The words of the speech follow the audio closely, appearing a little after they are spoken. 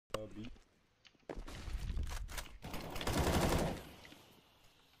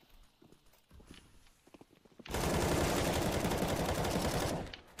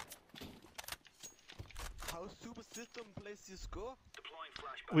How superstitum plays CSGO?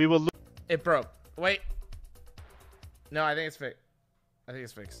 We will. It broke. Wait. No, I think it's fixed. I think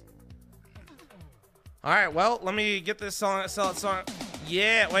it's fixed. All right. Well, let me get this song. Sell it song.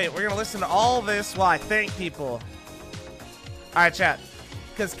 Yeah. Wait. We're gonna listen to all this while I thank people. All right, chat.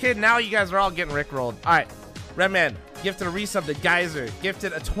 Because kid, now you guys are all getting rickrolled. All right. Redman gifted a resub to Geyser.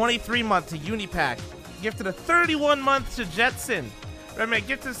 Gifted a 23-month to Unipack. Gifted a 31-month to Jetson. Redman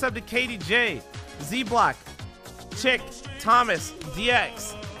gifted a sub to KDJ. Z-Block. Chick. Thomas.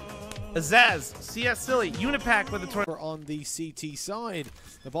 DX. Azaz, CS Silly, Unipack with the 20. On the CT side,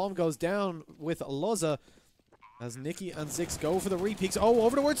 the bomb goes down with Loza as Nikki and Zix go for the repeats. Oh,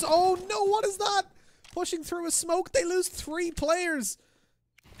 over towards. Oh no, what is that? Pushing through a smoke. They lose 3 players.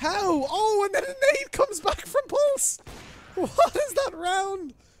 How? Oh, and then a nade comes back from Pulse. What is that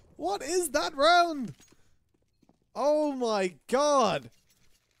round? What is that round? Oh my god.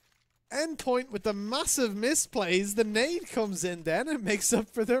 Endpoint with the massive misplays. The nade comes in then and makes up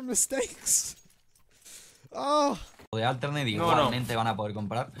for their mistakes. Oh. De alternate igualmente van a poder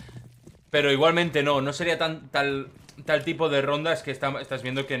comprar. Pero igualmente no sería tal tipo de rondas que estás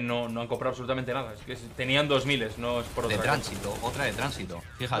viendo que no han comprado absolutamente nada. Es que tenían 2000, no es por otra de tránsito, otra de tránsito.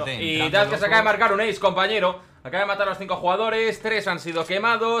 Fíjate. No. Y Dad que se acaba de marcar un ace, compañero. Acaba de matar a los 5 jugadores, 3 han sido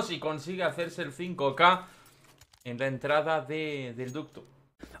quemados y consigue hacerse el 5K en la entrada del ducto.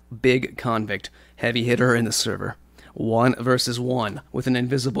 Big convict, heavy hitter in the server. 1 versus 1 with an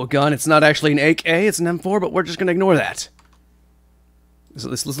invisible gun. It's not actually an AK, it's an M4, but we're just gonna ignore that.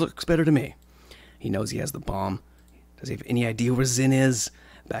 This looks better to me. He knows he has the bomb. Does he have any idea where Zin is?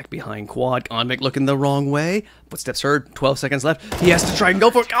 Back behind quad. Convict looking the wrong way. Footsteps heard. 12 seconds left. He has to try and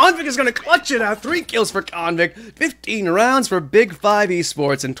go for it. Convict is gonna clutch it out. 3 kills for Convict. 15 rounds for Big 5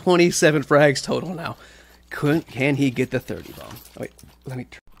 Esports and 27 frags total now. Can he get the 30 bomb? Oh, wait, let me.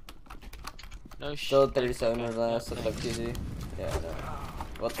 No shit. Still 37 or less, that's like easy. Yeah, no.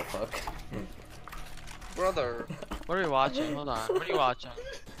 What the fuck? Brother. What are you watching? Hold on. What are you watching?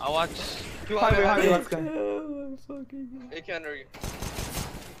 I'll watch. Let's go. Hey, can't hear you.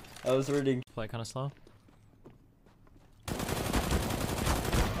 I was reading. Play kind of slow.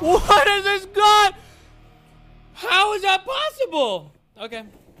 What is this gun? How is that possible? Okay.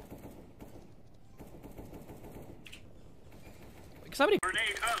 Somebody.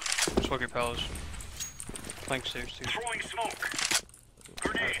 Smoking palace. Playing stairs too. Throwing smoke.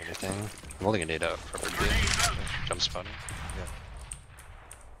 Grenade. Anything? I'm holding a nade out. Jump spawning. Yeah.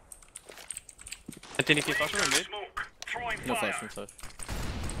 I think he flash on mid. No flash, no flash.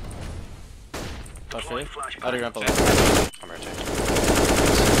 Flash ready? Out of your ramp. I'm rotating.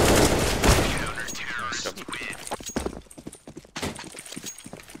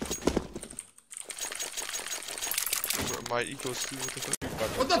 My ego's still with the.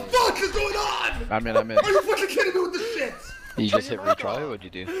 What the fuck is going on? I'm in. Are you fucking kidding me with this shit? You just hit retry, or what'd you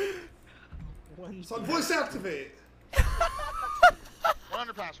do? Son, voice activate.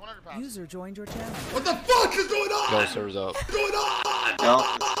 100 pass. User joined your channel. What the fuck is going on? Go, servers up. What's going on? No.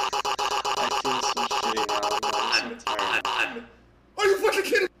 I feel so shitty now. I'm so tired. Are you fucking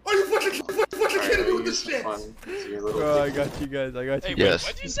kidding? Are you fucking kidding me with this shit? Bro, I got you guys. I got you. Yes.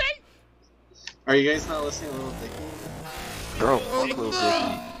 What'd you say? Are you guys not listening to Little Dicky? Bro, fuck Little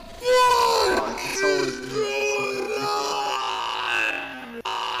Dicky. It's always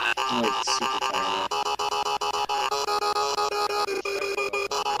I'm like super tired.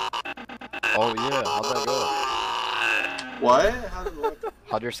 Oh yeah, how'd that go? What?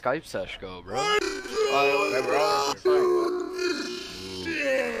 How'd your Skype sesh go, bro?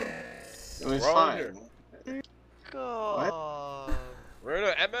 It was fine. God. We're in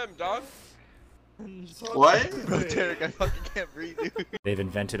an MM, dog. What? Bro, Tarik, I fucking can't breathe, dude. They've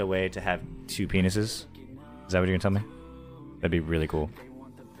invented a way to have 2 penises. Is that what you're gonna tell me? That'd be really cool.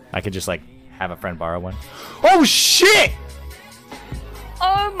 I could just like have a friend borrow one. Oh shit!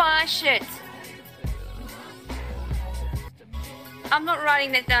 Oh my shit! I'm not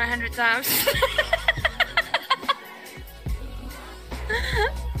writing that down 100 times.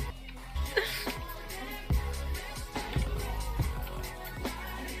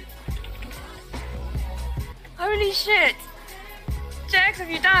 Holy shit! Jax, have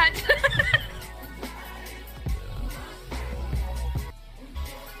you died?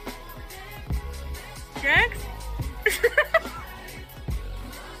 Jax?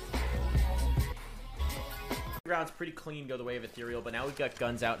 Ground's pretty clean, go the way of Ethereal, but now we've got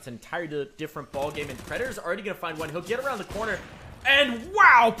guns out. It's an entirely different ball game, and Predator's already gonna find one. He'll get around the corner. And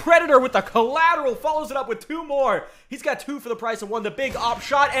wow, Predator with the collateral follows it up with 2 more. He's got 2 for the price of 1. The big op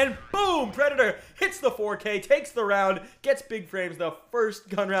shot, and boom! Predator hits the 4K, takes the round, gets big frames, the first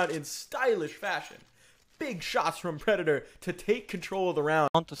gun round in stylish fashion. Big shots from Predator to take control of the round.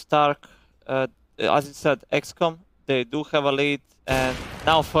 On to Stark, as I said, XCOM, they do have a lead, and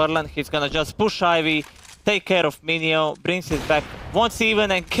now Furlan, he's gonna just push Ivy, take care of Minio, brings it back once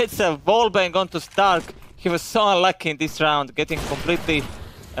even, and gets a wallbang onto Stark. He was so unlucky in this round, getting completely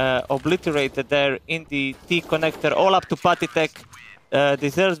obliterated there in the T connector, all up to Patitek.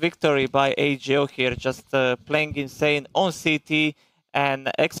 Deserves victory by AGO here, just playing insane on CT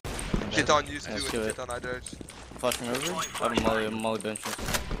and X. Get on used to it, get on either. Flashing over. I'm molly benching.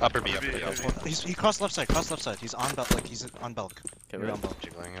 Upper B, upper B. He crossed left side, He's on bulk, like he's on bulk. Okay, we're on bulk.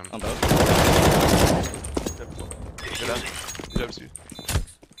 Jiggling him. On bulk.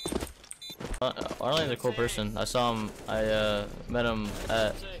 Arlene's a cool person. I saw him, I met him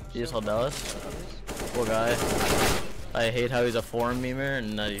at ESL Dallas. Cool guy. I hate how he's a forum memer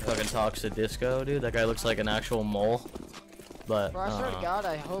and he fucking talks to Disco, dude. That guy looks like an actual mole. But bro, I swear to God,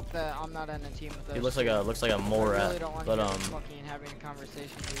 I hope that I'm not in a team with those. He looks like a mole rat. Really don't want but fucking having a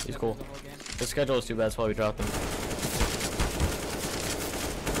conversation with he's cool. the whole game. His schedule is too bad, that's why we dropped him.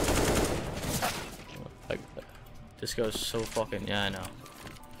 Like, Disco is so fucking, yeah, I know.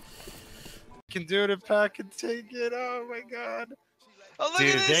 Can do it if Pat can take it. Oh my god. Oh, look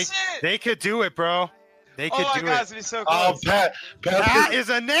Dude, at this shit. they could do it, bro. They could do God, it. it's so close. Oh, Pat Pat is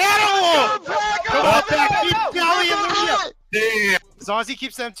an animal! Come on, Pat, keep telling him. Damn. As long as he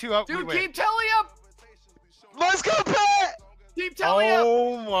keeps them 2 up, we Dude, win. keep telling him! Let's go, Pat! Keep telling him!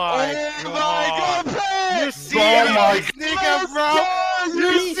 Oh my God, Pat! You see this nigga, bro?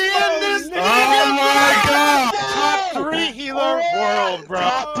 You seeing this nigga? Oh my god! Top 3 healer world, bro.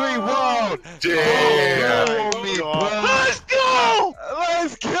 Top 3 world! Damn! Let's go!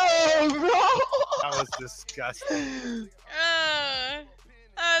 Let's go, bro! That was disgusting. That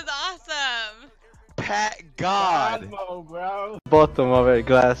was awesome. Pat God! Bottom of a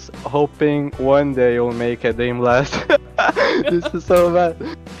glass, hoping one day you'll make a dream last. This is so bad,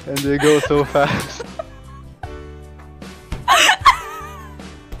 and they go so fast.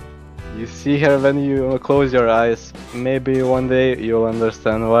 You see her when you close your eyes. Maybe one day you'll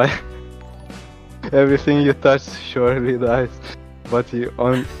understand why. Everything you touch surely dies, but you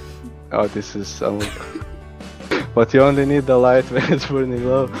on. Oh, this is but you only need the light when it's burning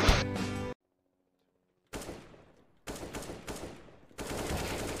low.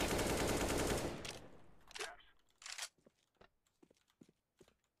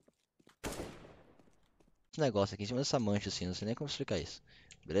 Esse negócio aqui em cima dessa mancha assim, não sei nem como explicar isso.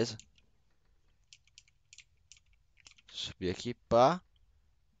 Beleza? Subir aqui, pá.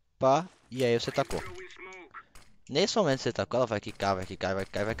 Pá. E aí você tacou. Nesse momento você tacou, ela vai quicar, vai quicar, vai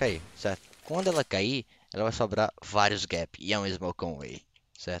quicar e vai cair, certo? Quando ela cair, ela vai sobrar vários gaps. E é um smoke on way,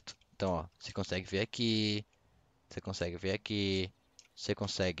 certo? Então, ó, você consegue ver aqui. Você consegue ver aqui. Você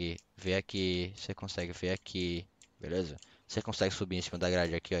consegue ver aqui. Você consegue ver aqui. Beleza? Você consegue subir em cima da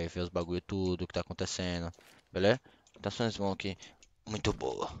grade aqui, ó, e ver os bagulho tudo que tá acontecendo. Beleza? Então, só um smoke muito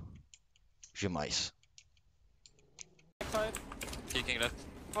boa. Demais. Peeking left.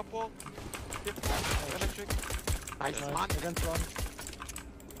 Pop wall. Electric. Nice. Against one.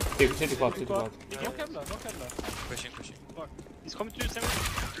 City cloud. No Kevlar. Pushing. He's coming to 7.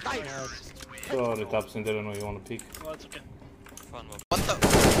 Nice. Oh, the top center, I don't know you want to peek. Oh, it's okay. Fun move. What the?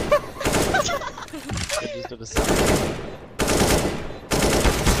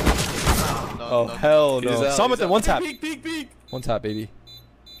 Oh, hell no. Summit Summit one tap. Peek. One tap, baby.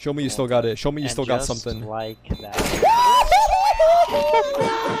 Show me you still got it. Show me you still got something. Like that.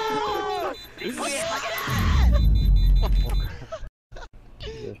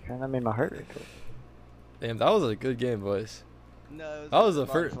 Just trying to make my heart rate go. Damn, that was a good game, boys. No, that was the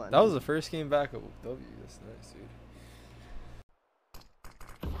first. That was the first game back of W. That's nice, dude.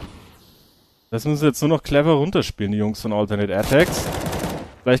 Das müssen sie jetzt nur noch clever runterspielen, die Jungs von Alternate Attacks.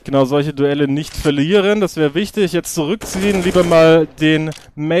 Vielleicht genau solche Duelle nicht verlieren, das wäre wichtig. Jetzt zurückziehen, lieber mal den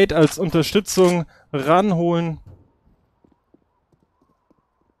Mate als Unterstützung ranholen.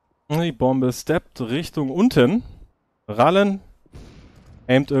 Die Bombe steppt Richtung unten. Rallen.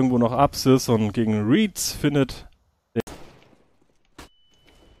 Aimt irgendwo noch Apsis und gegen Reeds findet...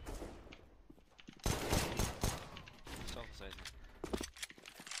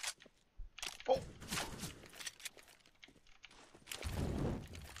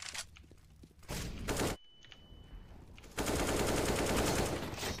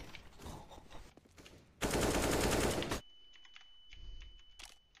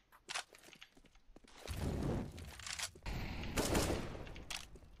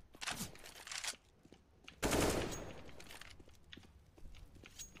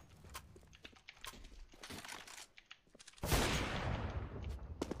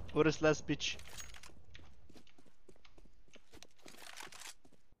 What is last bitch?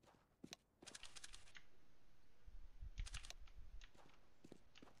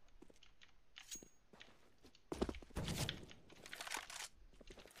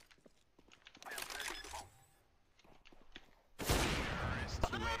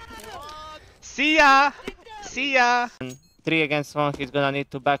 See ya! See ya! 3 against 1, he's gonna need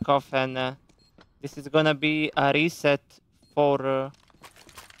to back off, and this is gonna be a reset for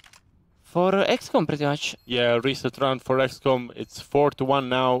XCOM pretty much. Yeah, reset round for XCOM. It's 4-1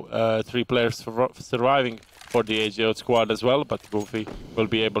 now. 3 players surviving for the AGO squad as well, but Goofy will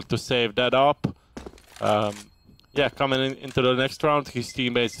be able to save that up. Yeah, coming into the next round, his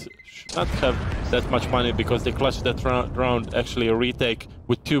teammates should not have that much money because they clutched that round. Actually, a retake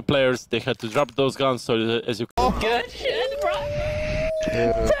with 2 players. They had to drop those guns, so as you. Oh, good shit, bro.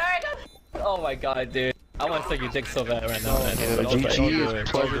 Oh my god, dude. I want to suck your dick so bad right now, man. Don't do it,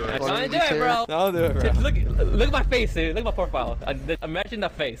 bro. Don't do it, bro. Look at my face, dude. Look at my profile. Imagine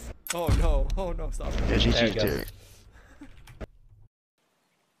that face. Oh no, stop. There you go.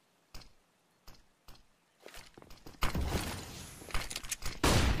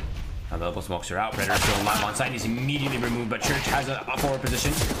 Now the double smokes are out. Predator still alive on site. He's immediately removed, but Church has a forward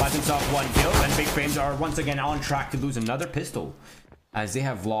position. Finds himself 1 kill, and Big Frames are once again on track to lose another pistol, as they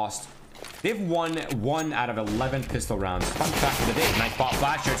have lost. They've won 1 out of 11 pistol rounds. Fun fact of the day: nice bot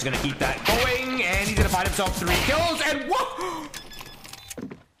flash. Church is gonna keep that going, and he's gonna find himself 3 kills. And whoa!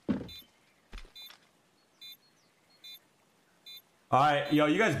 All right, yo,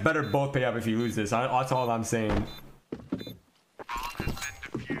 you guys better both pay up if you lose this. That's all I'm saying.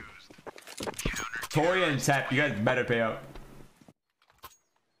 Tori and Tep, you guys better pay up.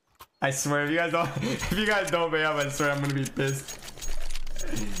 I swear, if you guys don't pay up, I swear I'm gonna be pissed.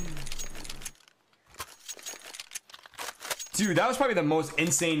 Dude, that was probably the most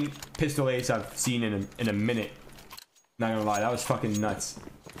insane pistol ace I've seen in a minute. Not gonna lie, that was fucking nuts.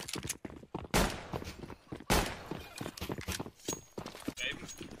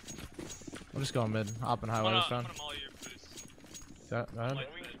 I'm just going mid. Up and highway this round. That man.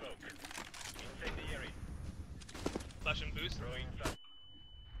 Flash and boost.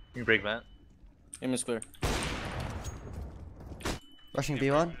 You break that. Aim is clear. Rushing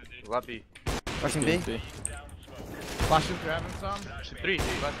B1. Lappy. Rushing B. Flashing, grabbing some. 3.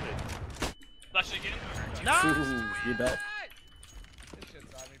 Flash 3. Flash again. No! You bet.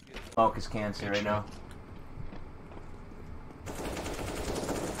 Focus cancer right now.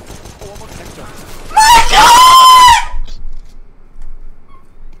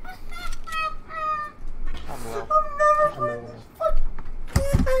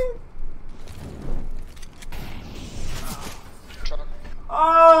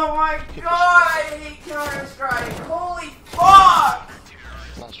 Oh my god, I hate Counter-Strike! Holy fuck!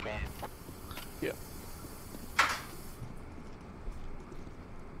 Nice round. Yeah.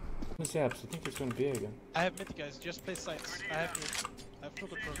 Let's see, I think it's gonna be again. I have mid, guys. Just play sides. I have mid. I have full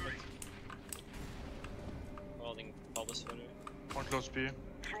control mid. Holding all this photo. One close B.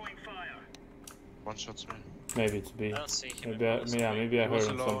 Throwing fire. One shots me. Maybe it's B. I don't see him. Maybe I heard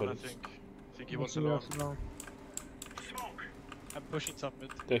him alone, somebody. I think he was alone. I'm pushing top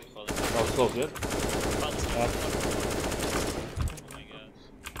mid. That was close, yeah? Oh my god.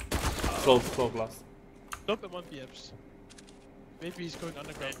 Close last. Don't at 1 PMs. Maybe he's going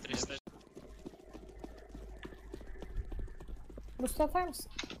underground. Gostou tens?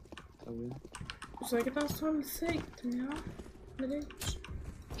 Os egretas estão me secando, ja? Direito.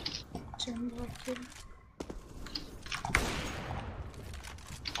 Chamber aqui.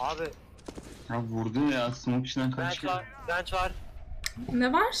 Abi. Ya vurdu ya, smoke içinden kaç kere. Ranch var.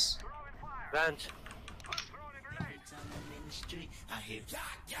 Ne var? Ranch.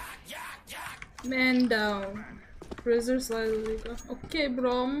 Man down. Brazers liga. Okay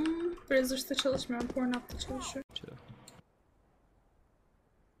bro. Brazers'ta çalışmıyorum. Pornhub'da çalışıyorum.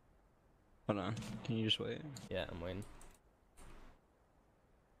 Hold on. Can you just wait? Yeah, I'm waiting.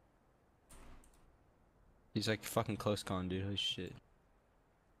 He's like fucking close con, dude. Holy shit.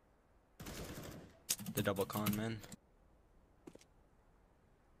 The double con, man.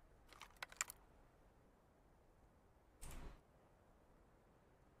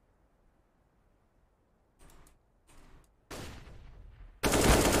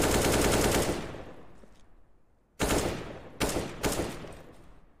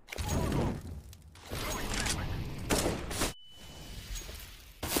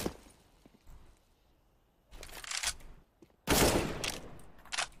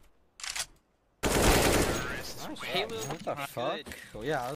 What the fuck? Oh, yeah.